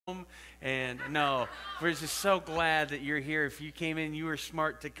And no, we're just so glad that you're here. If you came in, you were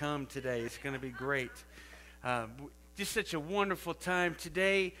smart to come today. It's going to be great. Just such a wonderful time.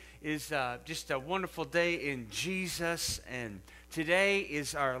 Today is just a wonderful day in Jesus. And today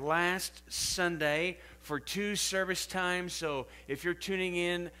is our last Sunday for 2 service times. So if you're tuning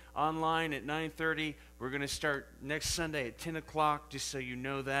in online at 9:30, we're going to start next Sunday at 10 o'clock, just so you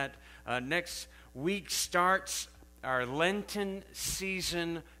know that. Next week starts our Lenten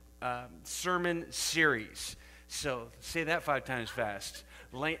season sermon series. So say that 5 times fast.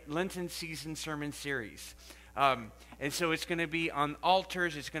 Lenten season sermon series. And so it's going to be on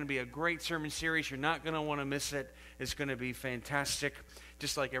altars. It's going to be a great sermon series. You're not going to want to miss it. It's going to be fantastic,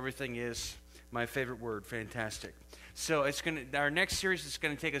 just like everything is. My favorite word, fantastic. So our next series is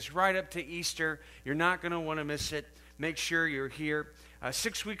going to take us right up to Easter. You're not going to want to miss it. Make sure you're here.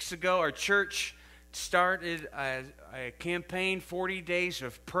 6 weeks ago, our church started a campaign, 40 Days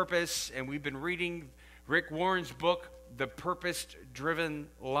of Purpose, and we've been reading Rick Warren's book, The Purpose-Driven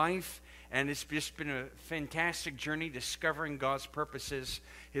Life, and it's just been a fantastic journey discovering God's purposes,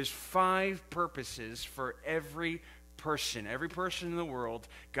 His 5 purposes for every person in the world.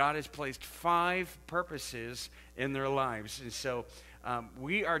 God has placed 5 purposes in their lives, and so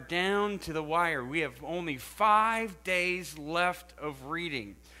we are down to the wire. We have only 5 days left of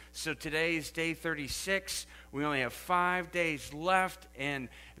reading. So today is day 36. We only have 5 days left, and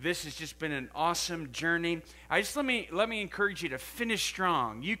this has just been an awesome journey. Let me encourage you to finish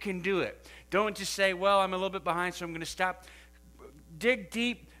strong. You can do it. Don't just say, well, I'm a little bit behind, so I'm going to stop. Dig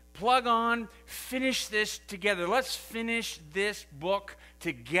deep, plug on, finish this together. Let's finish this book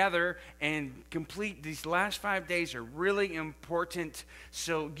together and complete. These last 5 days are really important,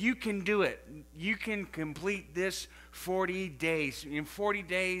 so you can do it. You can complete this 40 days. In 40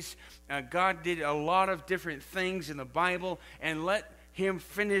 days, God did a lot of different things in the Bible, and let Him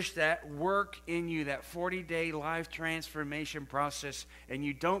finish that work in you, that 40-day life transformation process. And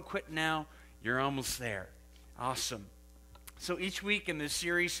you don't quit now. You're almost there. Awesome. So each week in this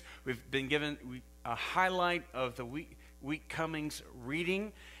series, we've been given a highlight of the week coming's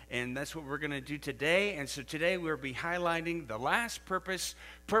reading, and that's what we're going to do today. And so today we'll be highlighting the last purpose,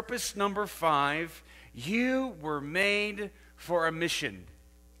 purpose number 5. You were made for a mission.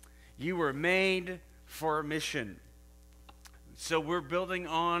 You were made for a mission. So we're building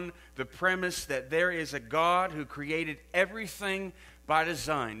on the premise that there is a God who created everything by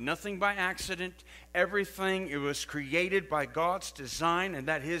design, nothing by accident. Everything, it was created by God's design, and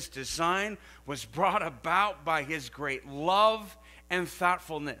that His design was brought about by His great love and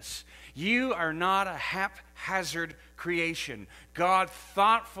thoughtfulness. You are not a haphazard creation. God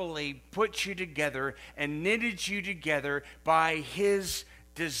thoughtfully put you together and knitted you together by His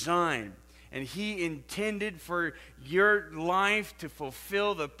design. And He intended for your life to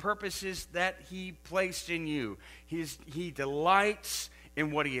fulfill the purposes that He placed in you. He delights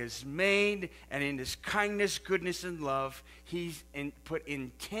in what He has made, and in His kindness, goodness, and love, He's put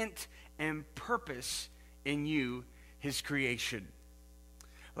intent and purpose in you, His creation.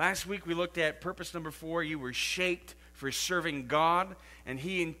 Last week we looked at purpose number 4. You were shaped for serving God, and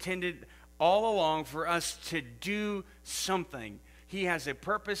He intended all along for us to do something. He has a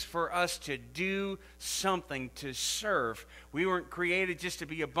purpose for us to do something, to serve. We weren't created just to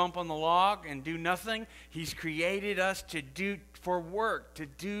be a bump on the log and do nothing. He's created us for work, to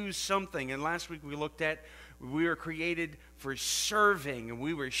do something. And last week we looked at we were created for serving, and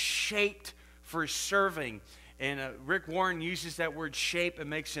we were shaped for serving. And Rick Warren uses that word shape and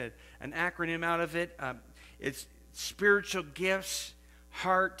makes an acronym out of it. It's spiritual gifts,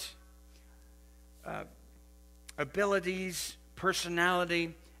 heart, abilities,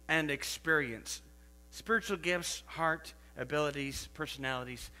 personality, and experience. Spiritual gifts, heart, abilities,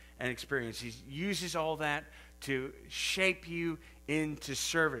 personalities, and experience. He uses all that to shape you into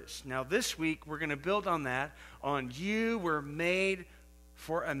service. Now this week, we're going to build on that, on you were made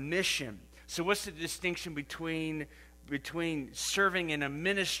for a mission. So what's the distinction between serving in a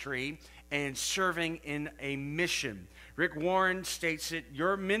ministry and serving in a mission? Rick Warren states that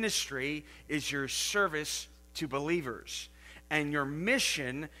your ministry is your service to believers, and your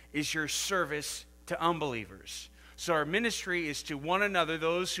mission is your service to unbelievers. So our ministry is to one another,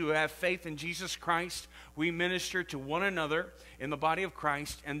 those who have faith in Jesus Christ. We minister to one another in the body of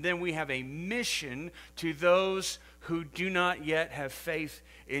Christ, and then we have a mission to those who do not yet have faith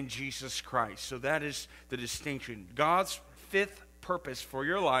in Jesus Christ. So that is the distinction. God's 5th purpose for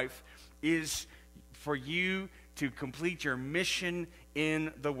your life is for you to complete your mission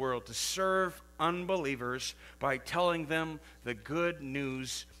in the world, to serve unbelievers by telling them the good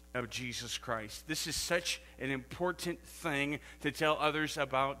news of Jesus Christ. This is such an important thing to tell others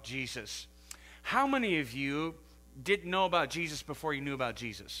about Jesus. How many of you didn't know about Jesus before you knew about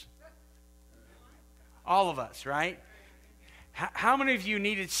Jesus? All of us, right? How many of you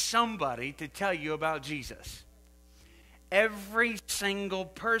needed somebody to tell you about Jesus? Every single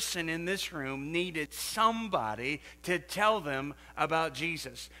person in this room needed somebody to tell them about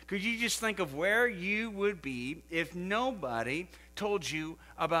Jesus. Could you just think of where you would be if nobody told you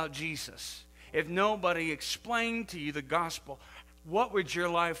about Jesus? If nobody explained to you the gospel, what would your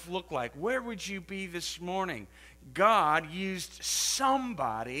life look like? Where would you be this morning? God used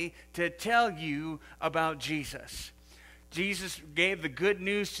somebody to tell you about Jesus. Jesus gave the good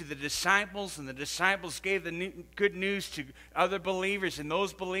news to the disciples, and the disciples gave the good news to other believers, and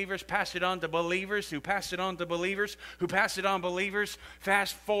those believers passed it on to believers, who passed it on to believers, who passed it on to believers.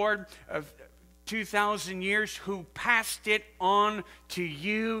 Fast forward 2,000 years, who passed it on to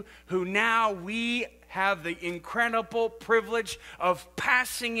you, who now we have the incredible privilege of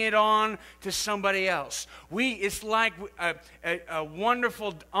passing it on to somebody else. It's like a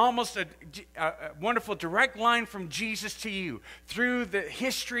wonderful, almost a wonderful direct line from Jesus to you. Through the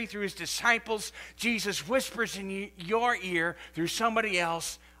history, through his disciples, Jesus whispers in your ear through somebody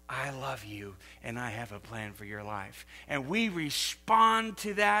else, I love you, and I have a plan for your life. And we respond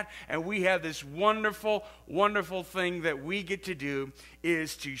to that, and we have this wonderful, wonderful thing that we get to do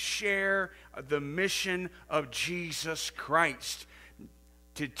is to share the mission of Jesus Christ,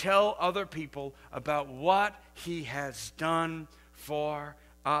 to tell other people about what he has done for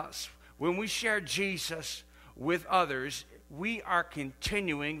us. When we share Jesus with others, we are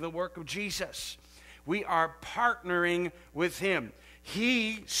continuing the work of Jesus. We are partnering with him.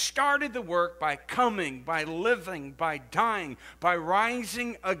 He started the work by coming, by living, by dying, by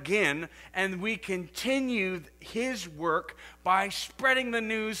rising again, and we continue his work by spreading the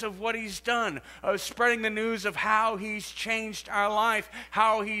news of what he's done, of spreading the news of how he's changed our life,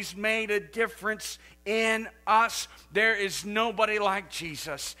 how he's made a difference in us. There is nobody like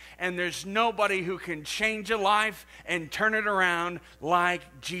Jesus, and there's nobody who can change a life and turn it around like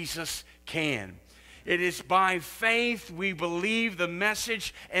Jesus can. It is by faith we believe the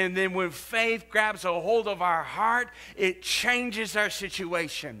message, and then when faith grabs a hold of our heart, it changes our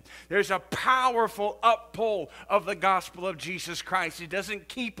situation. There's a powerful uppull of the gospel of Jesus Christ. It doesn't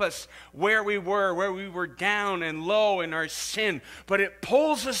keep us where we were down and low in our sin, but it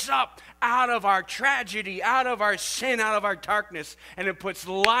pulls us up out of our tragedy, out of our sin, out of our darkness, and it puts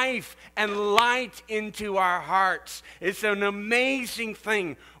life and light into our hearts. It's an amazing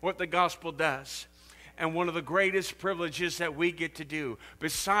thing what the gospel does. And one of the greatest privileges that we get to do,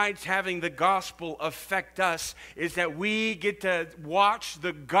 besides having the gospel affect us, is that we get to watch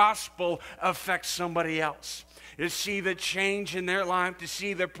the gospel affect somebody else. To see the change in their life, to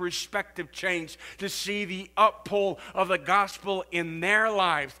see the perspective change, to see the uppull of the gospel in their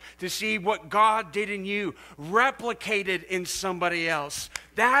lives, to see what God did in you replicated in somebody else.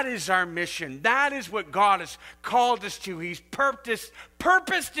 That is our mission. That is what God has called us to. He's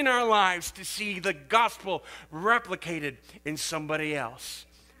purposed in our lives to see the gospel replicated in somebody else.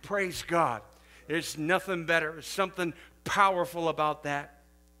 Praise God. There's nothing better, something powerful about that.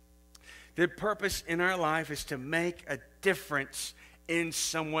 The purpose in our life is to make a difference in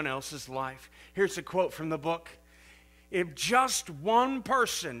someone else's life. Here's a quote from the book. If just one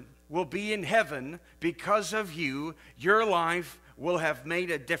person will be in heaven because of you, your life will have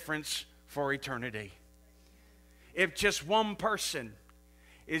made a difference for eternity. If just one person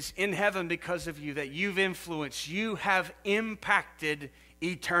is in heaven because of you, that you've influenced, you have impacted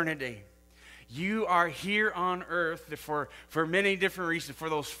eternity. You are here on earth for many different reasons, for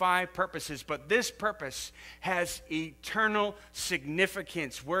those 5 purposes. But this purpose has eternal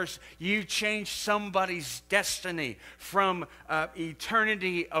significance, where you change somebody's destiny from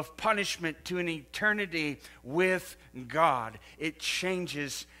eternity of punishment to an eternity with God. It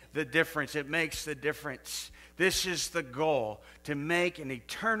changes the difference. It makes the difference. This is the goal, to make an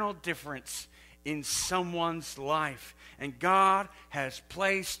eternal difference in someone's life. And God has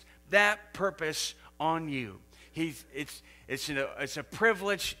placed that purpose on you. It's a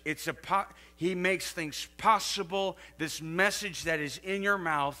privilege. He makes things possible. This message that is in your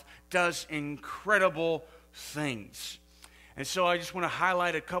mouth does incredible things. And so I just want to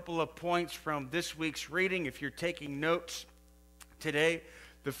highlight a couple of points from this week's reading. If you're taking notes today,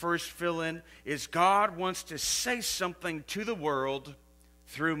 the first fill-in is God wants to say something to the world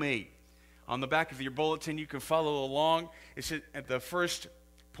through me. On the back of your bulletin, you can follow along. It's at the first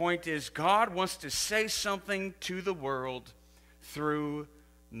point is God wants to say something to the world through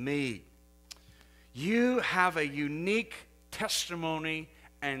me. You have a unique testimony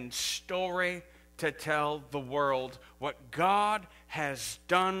and story to tell the world what God has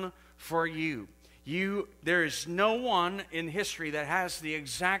done for you. There is no one in history that has the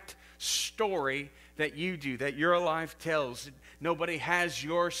exact story that you do, that your life tells. Nobody has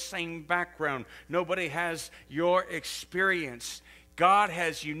your same background. Nobody has your experience. God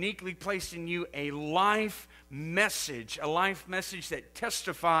has uniquely placed in you a life message that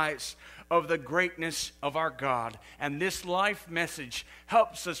testifies of the greatness of our God. And this life message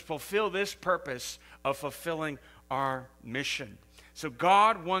helps us fulfill this purpose of fulfilling our mission. So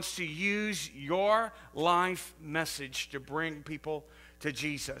God wants to use your life message to bring people to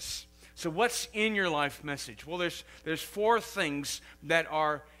Jesus. So what's in your life message? Well, there's 4 things that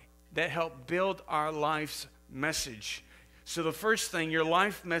help build our life's message. So the first thing, your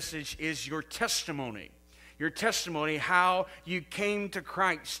life message is your testimony. Your testimony, how you came to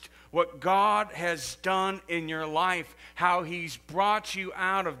Christ, what God has done in your life, how He's brought you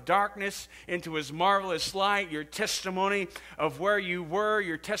out of darkness into His marvelous light, your testimony of where you were,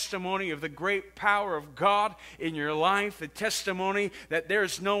 your testimony of the great power of God in your life, the testimony that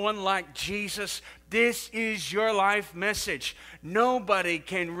there's no one like Jesus. This is your life message. Nobody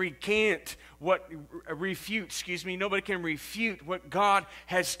can nobody can refute what God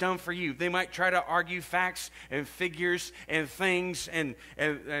has done for you. They might try to argue facts and figures and things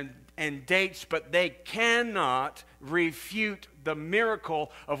and dates, but they cannot refute the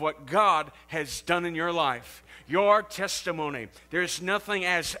miracle of what God has done in your life. Your testimony. There's nothing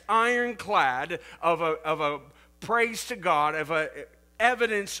as ironclad of a praise to God, of a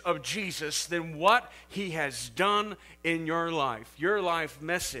evidence of Jesus than what He has done in your life. Your life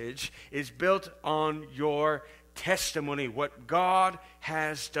message is built on your testimony, what God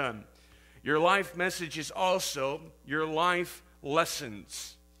has done. Your life message is also your life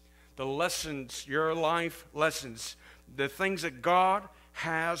lessons. Your life lessons. The things that God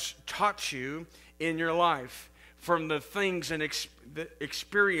has taught you in your life, from the things and the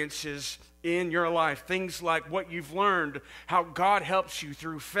experiences in your life. Things like what you've learned, how God helps you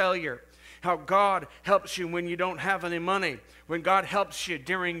through failure, how God helps you when you don't have any money, when God helps you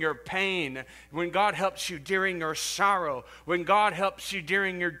during your pain, when God helps you during your sorrow, when God helps you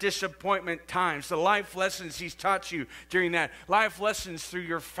during your disappointment times, the life lessons He's taught you during that, life lessons through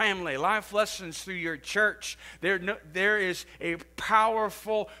your family, life lessons through your church. There is a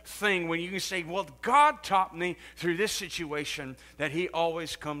powerful thing when you can say, well, God taught me through this situation that He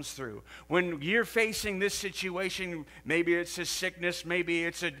always comes through. When you're facing this situation, maybe it's a sickness, maybe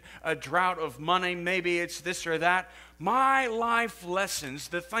it's a drought of money, maybe it's this or that. My life lessons,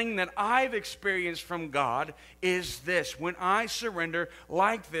 the thing that I've experienced from God is this. When I surrender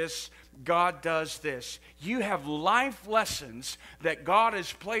like this, God does this. You have life lessons that God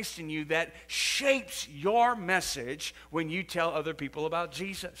has placed in you that shapes your message when you tell other people about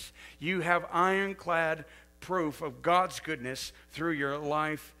Jesus. You have ironclad proof of God's goodness through your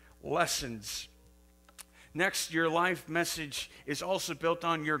life lessons. Next, your life message is also built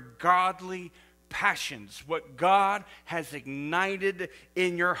on your godly passions, what God has ignited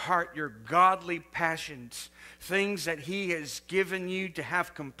in your heart, your godly passions, things that He has given you to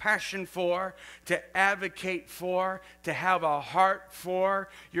have compassion for, to advocate for, to have a heart for.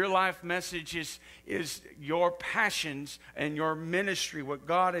 Your life message is your passions and your ministry, what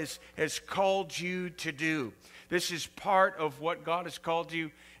God has called you to do. This is part of what God has called you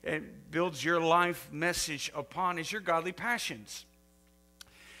and builds your life message upon, is your godly passions.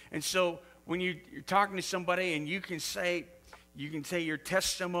 And so when you're talking to somebody and you can say your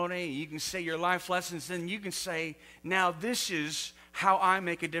testimony, you can say your life lessons, then you can say, now this is how I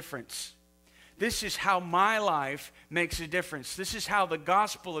make a difference. This is how my life makes a difference. This is how the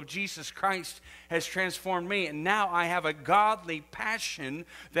gospel of Jesus Christ has transformed me. And now I have a godly passion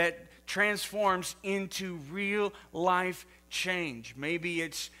that transforms into real life change. Maybe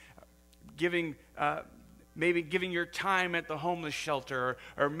it's giving your time at the homeless shelter,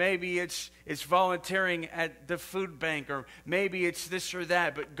 or maybe it's volunteering at the food bank, or maybe it's this or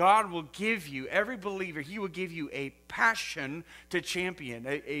that. But God will give you, every believer, He will give you a passion to champion,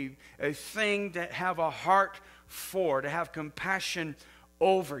 a thing to have a heart for, to have compassion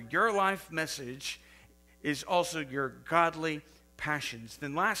over. Your life message is also your godly passions.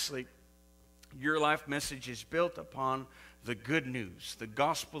 Then lastly, your life message is built upon the good news, the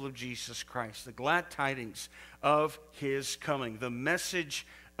gospel of Jesus Christ, the glad tidings of His coming, the message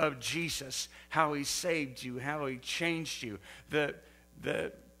of Jesus, how He saved you, how He changed you, the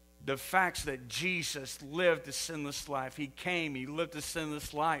facts that Jesus lived a sinless life. He came, He lived a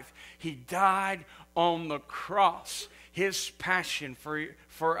sinless life. He died on the cross. his passion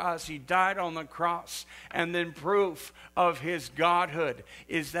for us. He died on the cross. And then proof of his godhood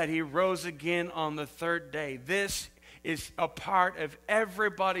is that he rose again on the third day. This is a part of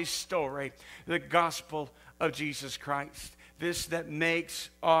everybody's story, the gospel of Jesus Christ. This that makes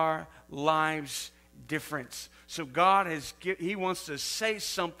our lives different. So God he wants to say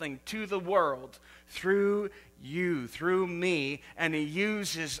something to the world through you, through me, and he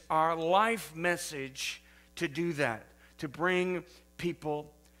uses our life message to do that, to bring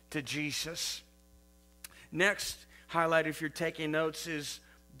people to Jesus. Next highlight, if you're taking notes, is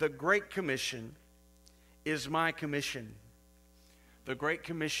the Great Commission is my commission. The Great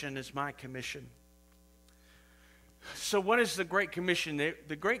Commission is my commission. So what is the Great Commission?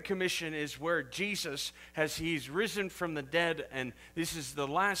 The Great Commission is where Jesus, he's risen from the dead, and this is the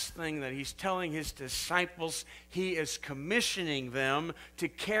last thing that he's telling his disciples. He is commissioning them to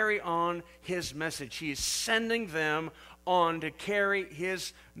carry on his message. He is sending them on to carry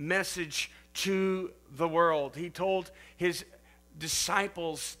his message to the world. He told his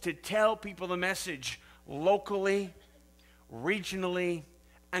disciples to tell people the message locally, regionally,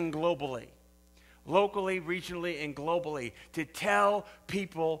 and globally. Locally, regionally, and globally, to tell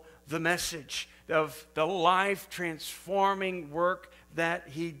people the message of the life-transforming work that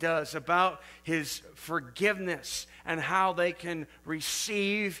he does, about his forgiveness and how they can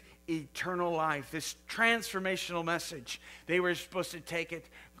receive eternal life. This transformational message, they were supposed to take it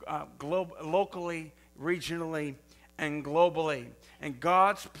locally, regionally, and globally. And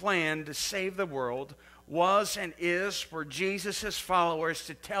God's plan to save the world was and is for Jesus' followers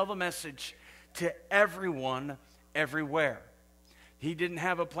to tell the message to everyone, everywhere. He didn't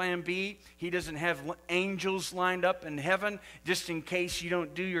have a plan B. He doesn't have angels lined up in heaven just in case you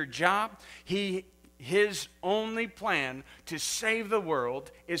don't do your job. His only plan to save the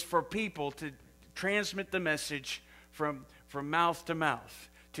world is for people to transmit the message from mouth to mouth,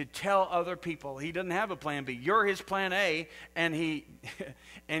 to tell other people. He doesn't have a plan B. You're his plan A, and he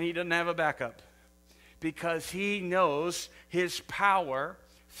doesn't have a backup, because he knows his power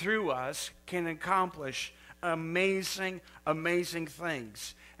through us can accomplish amazing, amazing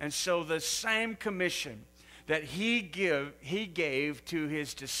things. And so the same commission that he gave to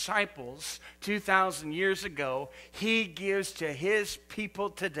his disciples 2,000 years ago, he gives to his people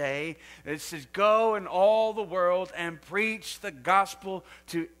today. It says, go in all the world and preach the gospel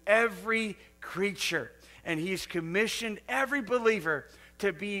to every creature. And he's commissioned every believer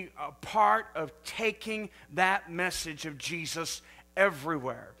to be a part of taking that message of Jesus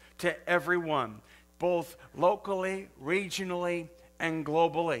everywhere, to everyone, both locally, regionally, and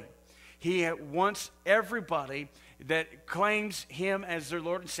globally. He wants everybody that claims him as their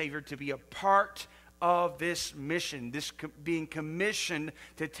Lord and Savior to be a part of this mission, this being commissioned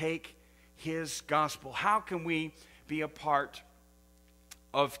to take his gospel. How can we be a part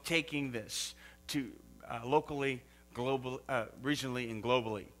of taking this to locally, regionally, and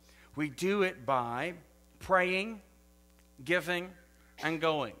globally? We do it by praying, giving, and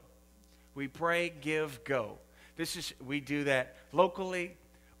going. We pray, give, go. We do that locally,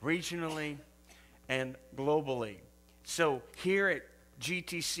 regionally, and globally. So here at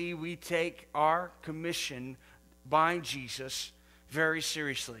GTC, we take our commission by Jesus very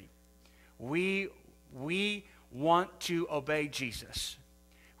seriously. We want to obey Jesus.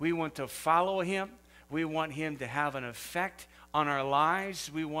 We want to follow him. We want him to have an effect on our lives.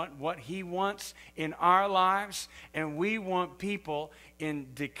 We want what he wants in our lives. And we want people in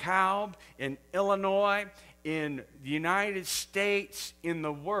DeKalb, in Illinois, in the United States, in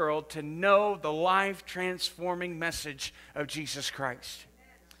the world, to know the life-transforming message of Jesus Christ.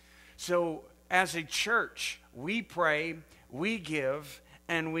 So as a church, we pray, we give,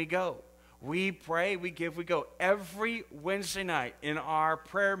 and we go. We pray, we give, we go. Every Wednesday night in our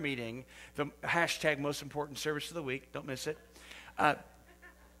prayer meeting, the hashtag most important service of the week, don't miss it.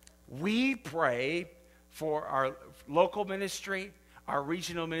 We pray for our local ministry, our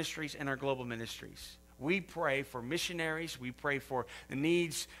regional ministries, and our global ministries. We pray for missionaries. We pray for the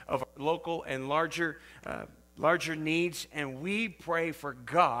needs of local and larger needs, and we pray for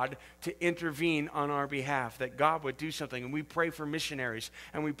God to intervene on our behalf, that God would do something. And we pray for missionaries,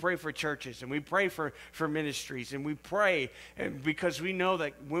 and we pray for churches, and we pray for ministries, and we pray because we know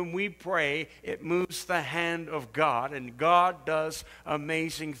that when we pray, it moves the hand of God, and God does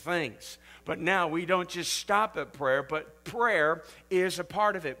amazing things. But now we don't just stop at prayer, but prayer is a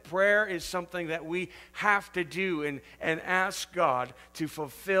part of it. Prayer is something that we have to do and ask God to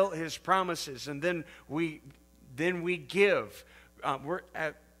fulfill his promises. And then we give.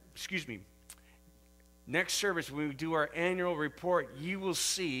 next service, when we do our annual report, you will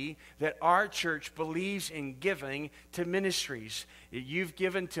see that our church believes in giving to ministries. You've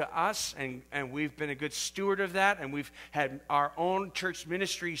given to us, and we've been a good steward of that, and we've had our own church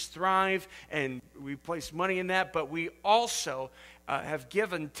ministries thrive, and we place money in that, but we also have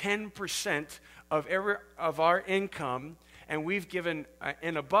given 10% of our income, and we've given,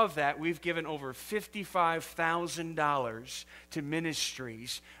 and above that, we've given over $55,000 to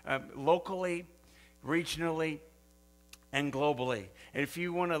ministries locally, regionally, and globally. And if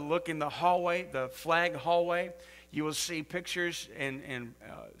you want to look in the hallway, the flag hallway, you will see pictures and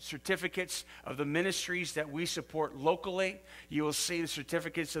certificates of the ministries that we support locally. You will see the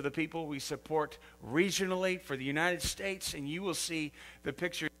certificates of the people we support regionally for the United States, and you will see the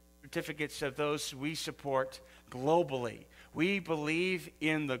certificates of those we support globally. We believe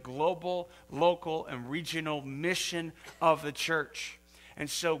in the global, local, and regional mission of the church. And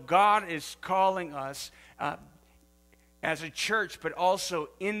so God is calling us as a church, but also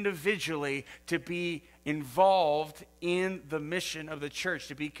individually, to be involved in the mission of the church,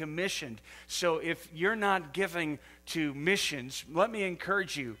 to be commissioned. So if you're not giving to missions, let me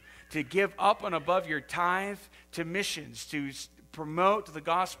encourage you to give up and above your tithe to missions, to promote the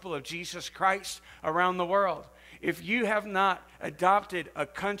gospel of Jesus Christ around the world. If you have not adopted a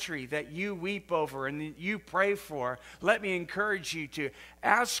country that you weep over and that you pray for, let me encourage you to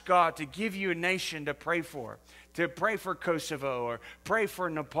ask God to give you a nation to pray for Kosovo, or pray for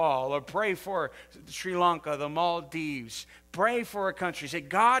Nepal, or pray for Sri Lanka, the Maldives. Pray for a country. Say,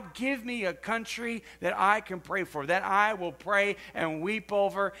 God, give me a country that I can pray for, that I will pray and weep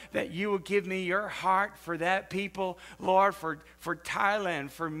over, that you will give me your heart for that people, Lord, for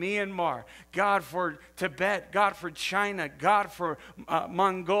Thailand, for Myanmar, God, for Tibet, God, for China, God, for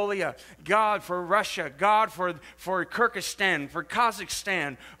Mongolia, God, for Russia, God, for Kyrgyzstan, for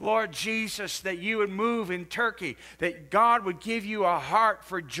Kazakhstan. Lord Jesus, that you would move in Turkey, that God would give you a heart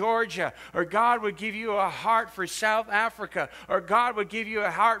for Georgia, or God would give you a heart for South Africa, or God would give you a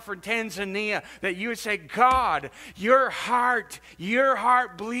heart for Tanzania, that you would say, God, your heart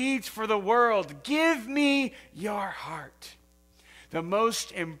bleeds for the world. Give me your heart. The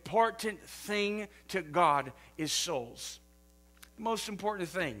most important thing to God is souls. The most important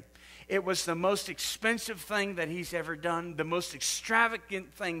thing. It was the most expensive thing that he's ever done, the most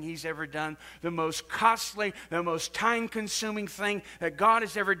extravagant thing he's ever done, the most costly, the most time-consuming thing that God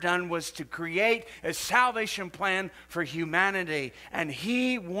has ever done was to create a salvation plan for humanity. And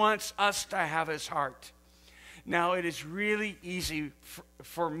he wants us to have his heart. Now, it is really easy,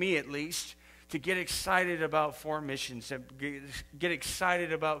 for me at least, to get excited about foreign missions, and get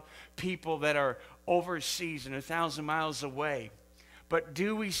excited about people that are overseas and 1,000 miles away. But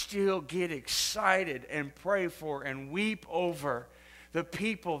do we still get excited and pray for and weep over the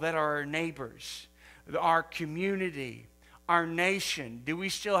people that are our neighbors, our community, our nation? Do we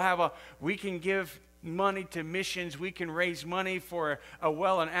still have we can give money to missions. We can raise money for a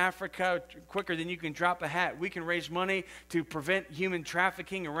well in Africa quicker than you can drop a hat. We can raise money to prevent human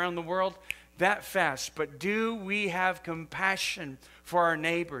trafficking around the world that fast. But do we have compassion for our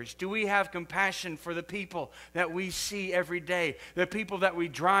neighbors? Do we have compassion for the people that we see every day, the people that we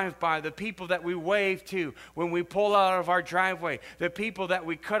drive by, the people that we wave to when we pull out of our driveway, the people that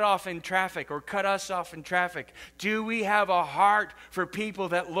we cut off in traffic or cut us off in traffic? Do we have a heart for people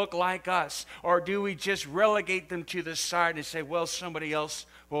that look like us, or do we just relegate them to the side and say, well, somebody else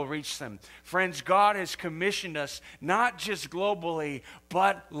will reach them? Friends, God has commissioned us not just globally,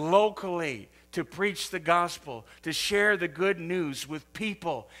 but locally, to preach the gospel, to share the good news with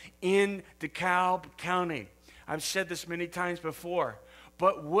people in DeKalb County. I've said this many times before,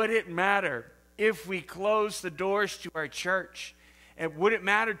 but would it matter if we close the doors to our church? And would it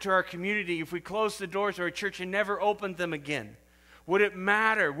matter to our community if we closed the doors to our church and never opened them again? Would it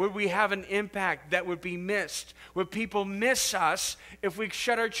matter? Would we have an impact that would be missed? Would people miss us if we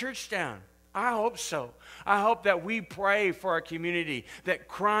shut our church down? I hope so. I hope that we pray for our community, that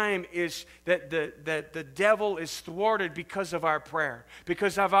the devil is thwarted because of our prayer,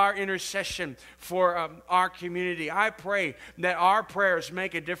 because of our intercession for our community. I pray that our prayers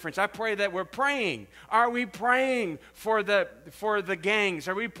make a difference. I pray that we're praying. Are we praying for the gangs?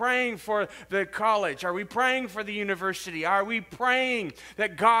 Are we praying for the college? Are we praying for the university? Are we praying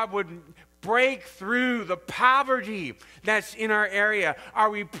that God would break through the poverty that's in our area?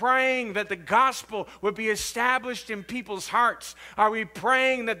 Are we praying that the gospel would be established in people's hearts? Are we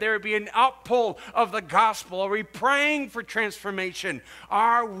praying that there would be an outpull of the gospel? Are we praying for transformation?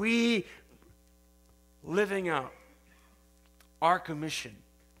 Are we living out our commission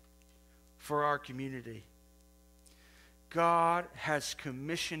for our community? God has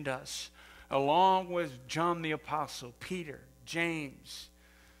commissioned us along with John the Apostle, Peter, James,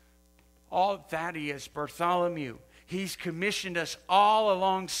 all Thaddeus, Bartholomew. He's commissioned us all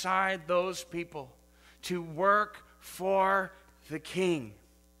alongside those people to work for the King.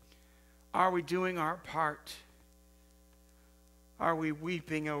 Are we doing our part? Are we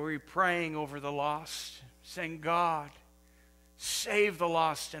weeping? Are we praying over the lost? Saying, God, save the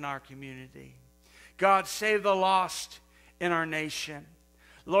lost in our community. God, save the lost in our nation.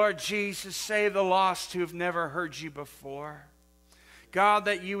 Lord Jesus, save the lost who have never heard you before. God,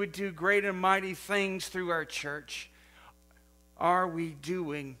 that you would do great and mighty things through our church. Are we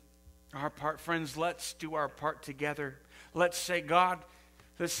doing our part? Friends, let's do our part together. Let's say, God,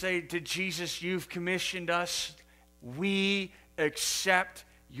 let's say to Jesus, you've commissioned us. We accept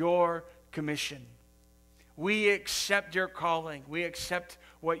your commission. We accept your calling. We accept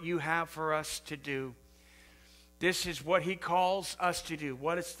what you have for us to do. This is what he calls us to do.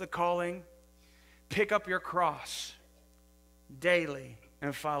 What is the calling? Pick up your cross daily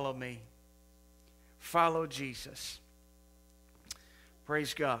and follow me. Follow Jesus.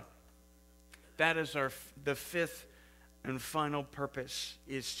 Praise God. That is the fifth and final purpose,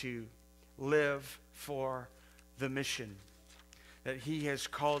 is to live for the mission that he has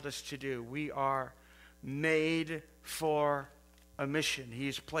called us to do. We are made for a mission. He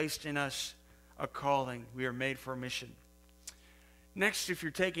has placed in us a calling. We are made for a mission. Next, if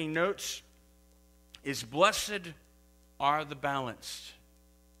you're taking notes, is blessed are the balanced.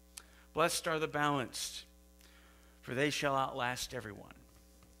 Blessed are the balanced, for they shall outlast everyone.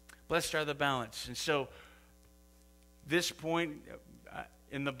 Blessed are the balanced. And so, this point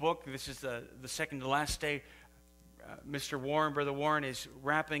in the book, this is the second to last day, Mr. Warren, Brother Warren, is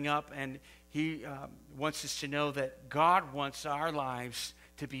wrapping up, and he wants us to know that God wants our lives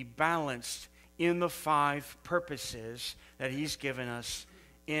to be balanced in the 5 purposes that he's given us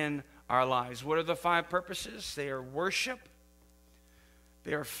in our lives. What are the 5 purposes? They are worship,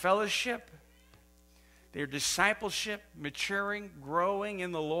 they are fellowship, they are discipleship, maturing, growing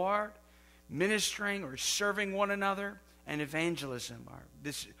in the Lord, ministering or serving one another, and evangelism,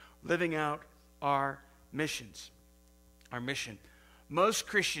 this living out our missions. Our mission. Most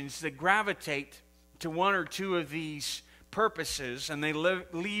Christians that gravitate to one or two of these purposes, and they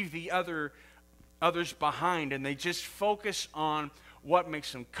leave the others behind, and they just focus on what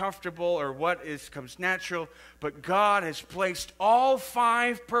makes them comfortable or what comes natural. But God has placed all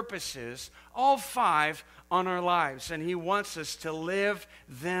 5 purposes, all 5 on our lives, and he wants us to live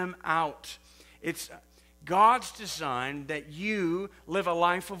them out. It's God's design that you live a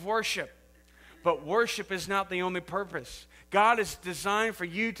life of worship. But worship is not the only purpose. God has designed for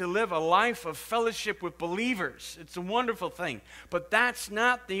you to live a life of fellowship with believers. It's a wonderful thing. But that's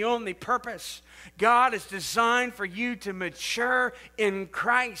not the only purpose. God has designed for you to mature in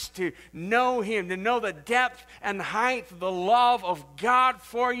Christ, to know him, to know the depth and height of the love of God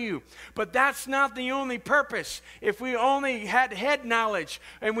for you. But that's not the only purpose. If we only had head knowledge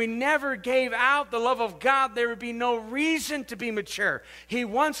and we never gave out the love of God, there would be no reason to be mature. He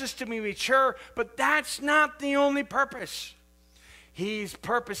wants us to be mature, but that's not the only purpose. He's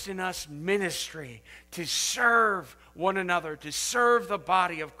purposed in us ministry to serve one another, to serve the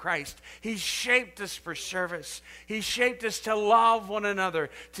body of Christ. He's shaped us for service. He shaped us to love one another,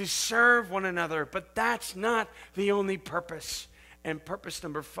 to serve one another. But that's not the only purpose. And purpose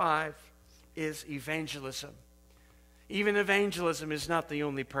number 5 is evangelism. Even evangelism is not the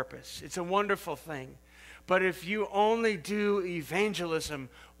only purpose. It's a wonderful thing. But if you only do evangelism,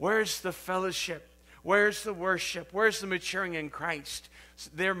 where's the fellowship? Where's the worship? Where's the maturing in Christ?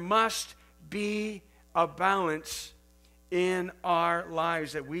 There must be a balance in our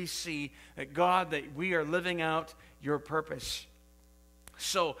lives that we see that God, that we are living out your purpose.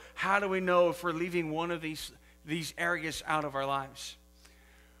 So how do we know if we're leaving one of these areas out of our lives?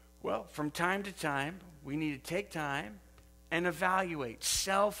 Well, from time to time, we need to take time and evaluate,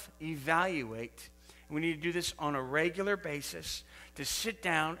 self-evaluate. We need to do this on a regular basis, to sit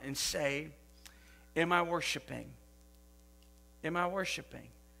down and say, am I worshiping? Am I worshiping?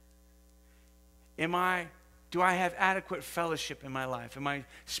 Do I have adequate fellowship in my life? Am I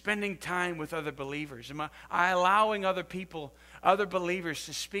spending time with other believers? Am I allowing other people, other believers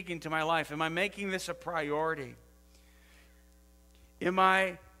to speak into my life? Am I making this a priority? Am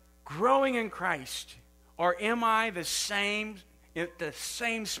I growing in Christ? Or am I at the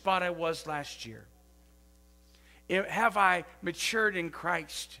same spot I was last year? Have I matured in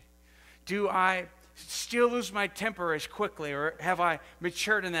Christ? Do I still lose my temper as quickly, or have I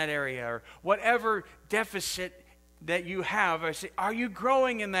matured in that area? Or whatever deficit that you have, I say, are you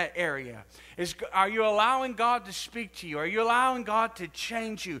growing in that area? Are you allowing God to speak to you? Are you allowing God to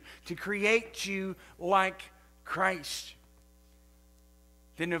change you, to create you like Christ?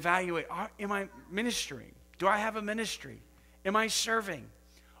 Then evaluate, am I ministering? Do I have a ministry? Am I serving?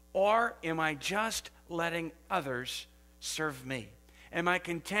 Or am I just letting others serve me? Am I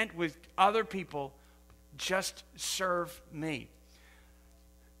content with other people just serve me?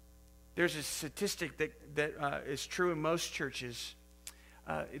 There's a statistic that is true in most churches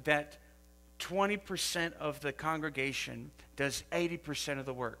that 20% of the congregation does 80% of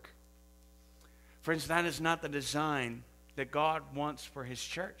the work. Friends, that is not the design that God wants for his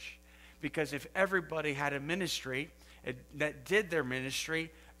church. Because if everybody had a ministry that did their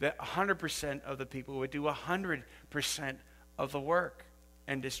ministry, that 100% of the people would do 100% of the work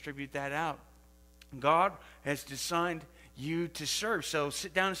and distribute that out. God has designed you to serve. So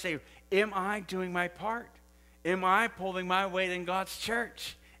sit down and say, am I doing my part? Am I pulling my weight in God's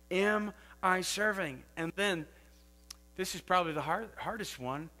church? Am I serving? And then, this is probably the hardest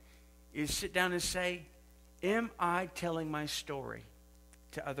one, is sit down and say, am I telling my story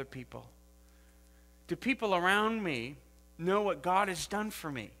to other people? Do people around me know what God has done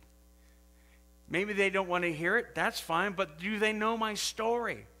for me? Maybe they don't want to hear it. That's fine. But do they know my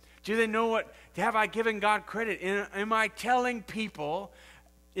story? Do they know what? Have I given God credit? Am I telling people?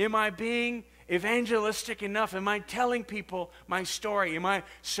 Am I being evangelistic enough? Am I telling people my story? Am I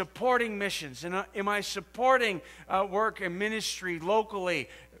supporting missions? And am I supporting work and ministry locally,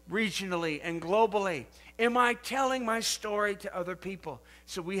 regionally, and globally? Am I telling my story to other people?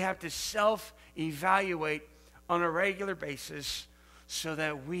 So we have to self-evaluate on a regular basis so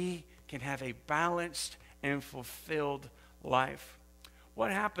that we can have a balanced and fulfilled life.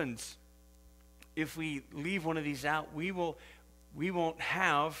 What happens if we leave one of these out? We won't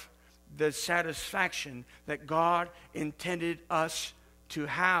have the satisfaction that God intended us to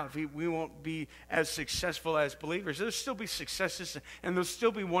have. We won't be as successful as believers. There'll still be successes and there'll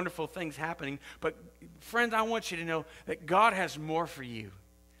still be wonderful things happening. But friends, I want you to know that God has more for you.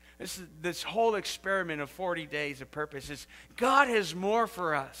 This whole experiment of 40 days of purpose is God has more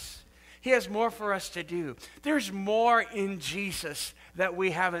for us. He has more for us to do. There's more in Jesus that we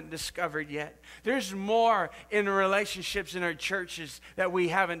haven't discovered yet. There's more in the relationships in our churches that we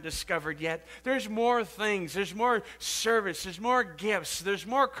haven't discovered yet. There's more things. There's more service. There's more gifts. There's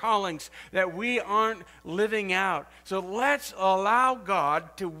more callings that we aren't living out. So let's allow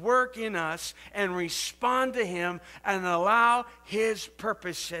God to work in us and respond to him and allow his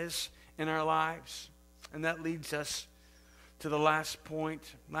purposes in our lives. And that leads us to the last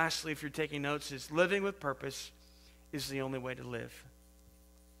point. Lastly, if you're taking notes, is living with purpose is the only way to live.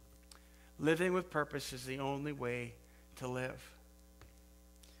 Living with purpose is the only way to live.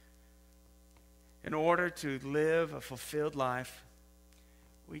 In order to live a fulfilled life,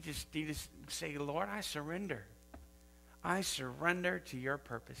 we just need to say, Lord, I surrender. I surrender to your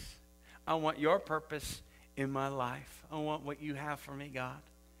purpose. I want your purpose in my life. I want what you have for me, God.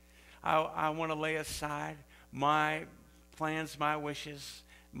 I want to lay aside my plans, my wishes,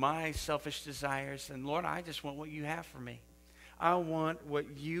 my selfish desires. And Lord, I just want what you have for me. I want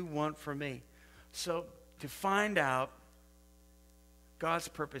what you want for me. So to find out God's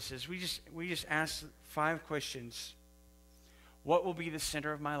purposes, we just ask 5 questions. What will be the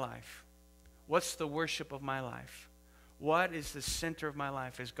center of my life? What's the worship of my life? What is the center of my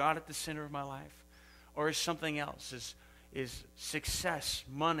life? Is God at the center of my life? Or is something else? Is success,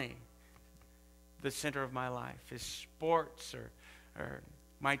 money, the center of my life? Is sports or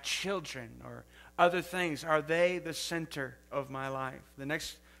my children or other things, are they the center of my life? The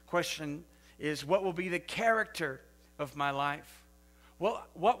next question is, what will be the character of my life? Well,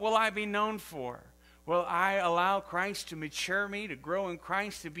 what will I be known for? Will I allow Christ to mature me, to grow in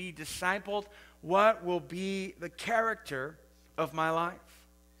Christ, to be discipled? What will be the character of my life?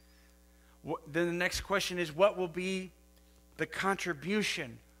 Then the next question is, what will be the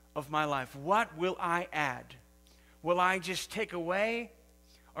contribution of my life? What will I add? Will I just take away?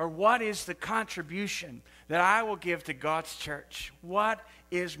 Or what is the contribution that I will give to God's church? What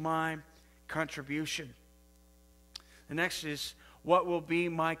is my contribution? The next is, what will be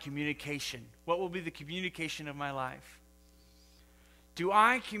my communication? What will be the communication of my life? Do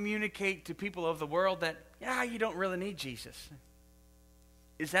I communicate to people of the world that, you don't really need Jesus?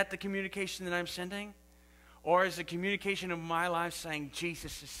 Is that the communication that I'm sending? Or is the communication of my life saying,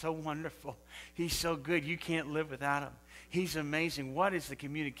 Jesus is so wonderful. He's so good. You can't live without him. He's amazing. What is the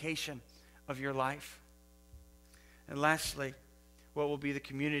communication of your life? And lastly, what will be the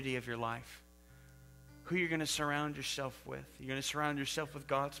community of your life? Who you're going to surround yourself with? You're going to surround yourself with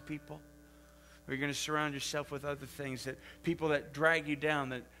God's people? Or you're going to surround yourself with other things, that people that drag you down,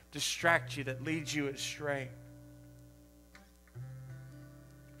 that distract you, that lead you astray.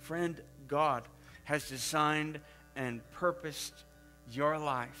 Friend, God has designed and purposed your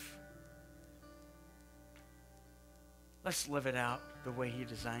life. Let's live it out the way He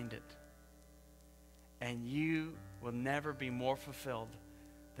designed it. And you will never be more fulfilled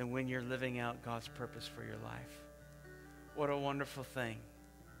than when you're living out God's purpose for your life. What a wonderful thing.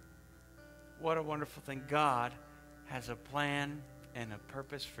 What a wonderful thing. God has a plan and a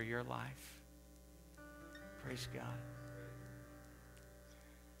purpose for your life. Praise God.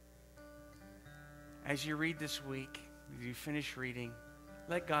 As you read this week, as you finish reading,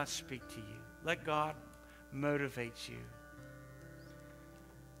 let God speak to you. Let God motivate you.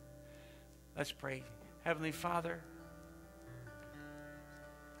 Let's pray. Heavenly Father,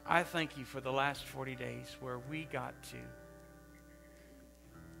 I thank you for the last 40 days where we got to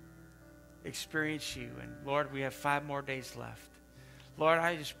experience you. And Lord, we have 5 more days left. Lord,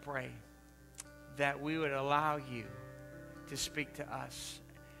 I just pray that we would allow you to speak to us.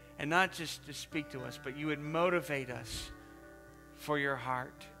 And not just to speak to us, but you would motivate us for your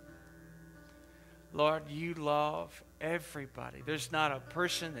heart. Lord, you love everybody. There's not a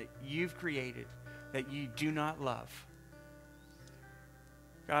person that you've created that you do not love.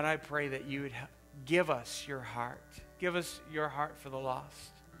 God, I pray that you would give us your heart. Give us your heart for the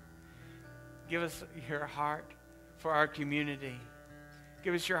lost. Give us your heart for our community.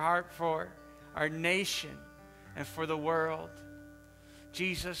 Give us your heart for our nation and for the world.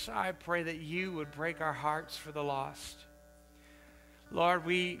 Jesus, I pray that you would break our hearts for the lost. Lord,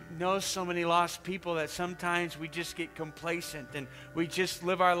 we know so many lost people that sometimes we just get complacent and we just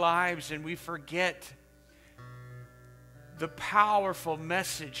live our lives and we forget the powerful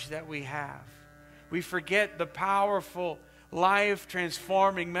message that we have. We forget the powerful,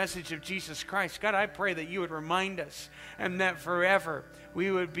 life-transforming message of Jesus Christ. God, I pray that you would remind us and that forever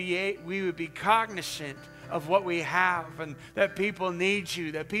we would be cognizant of what we have, and that people need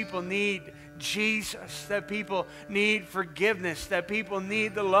you, that people need Jesus, that people need forgiveness, that people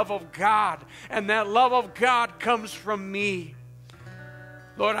need the love of God, and that love of God comes from me.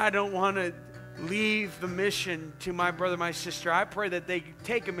 Lord, I don't want to leave the mission to my brother, my sister. I pray that they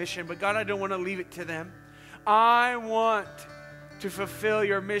take a mission, but God, I don't want to leave it to them. I want to fulfill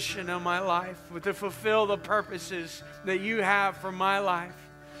your mission in my life, to fulfill the purposes that you have for my life.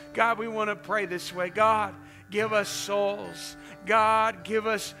 God, we want to pray this way. God, give us souls. God, give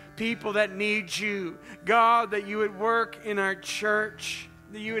us people that need you. God, that you would work in our church,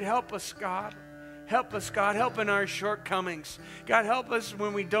 that you would help us, God. Help us, God. Help in our shortcomings. God, help us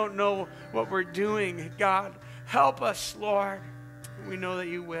when we don't know what we're doing. God, help us, Lord. We know that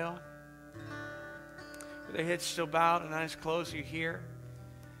you will. With their heads still bowed and eyes closed, you're here.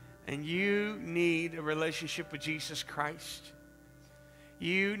 And you need a relationship with Jesus Christ.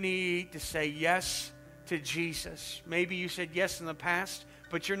 You need to say yes to Jesus. Maybe you said yes in the past,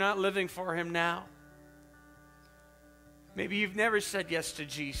 but you're not living for him now. Maybe you've never said yes to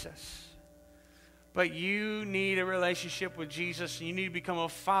Jesus, but you need a relationship with Jesus, and you need to become a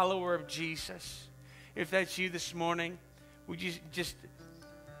follower of Jesus. If that's you this morning, would you just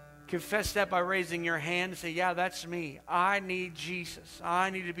confess that by raising your hand and say, yeah, that's me. I need Jesus.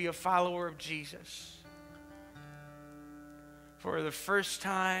 I need to be a follower of Jesus. For the first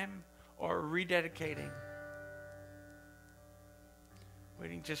time or rededicating.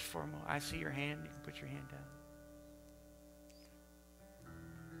 Waiting just for a moment. I see your hand. You can put your hand down.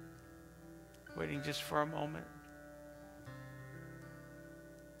 Waiting just for a moment.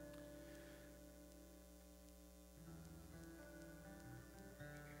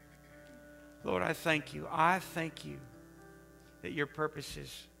 Lord, I thank you. I thank you that your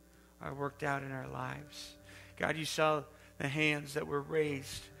purposes are worked out in our lives. God, you saw the hands that were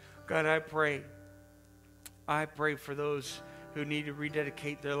raised. God, I pray for those who need to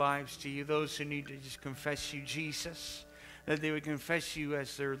rededicate their lives to you, those who need to just confess you, Jesus, that they would confess you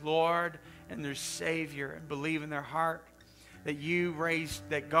as their Lord and their Savior and believe in their heart that you raised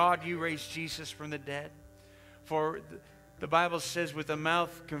Jesus from the dead. For the Bible says with the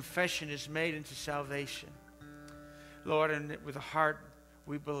mouth confession is made into salvation. Lord, and with the heart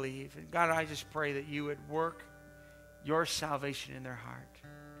we believe. And God, I just pray that you would work your salvation in their heart.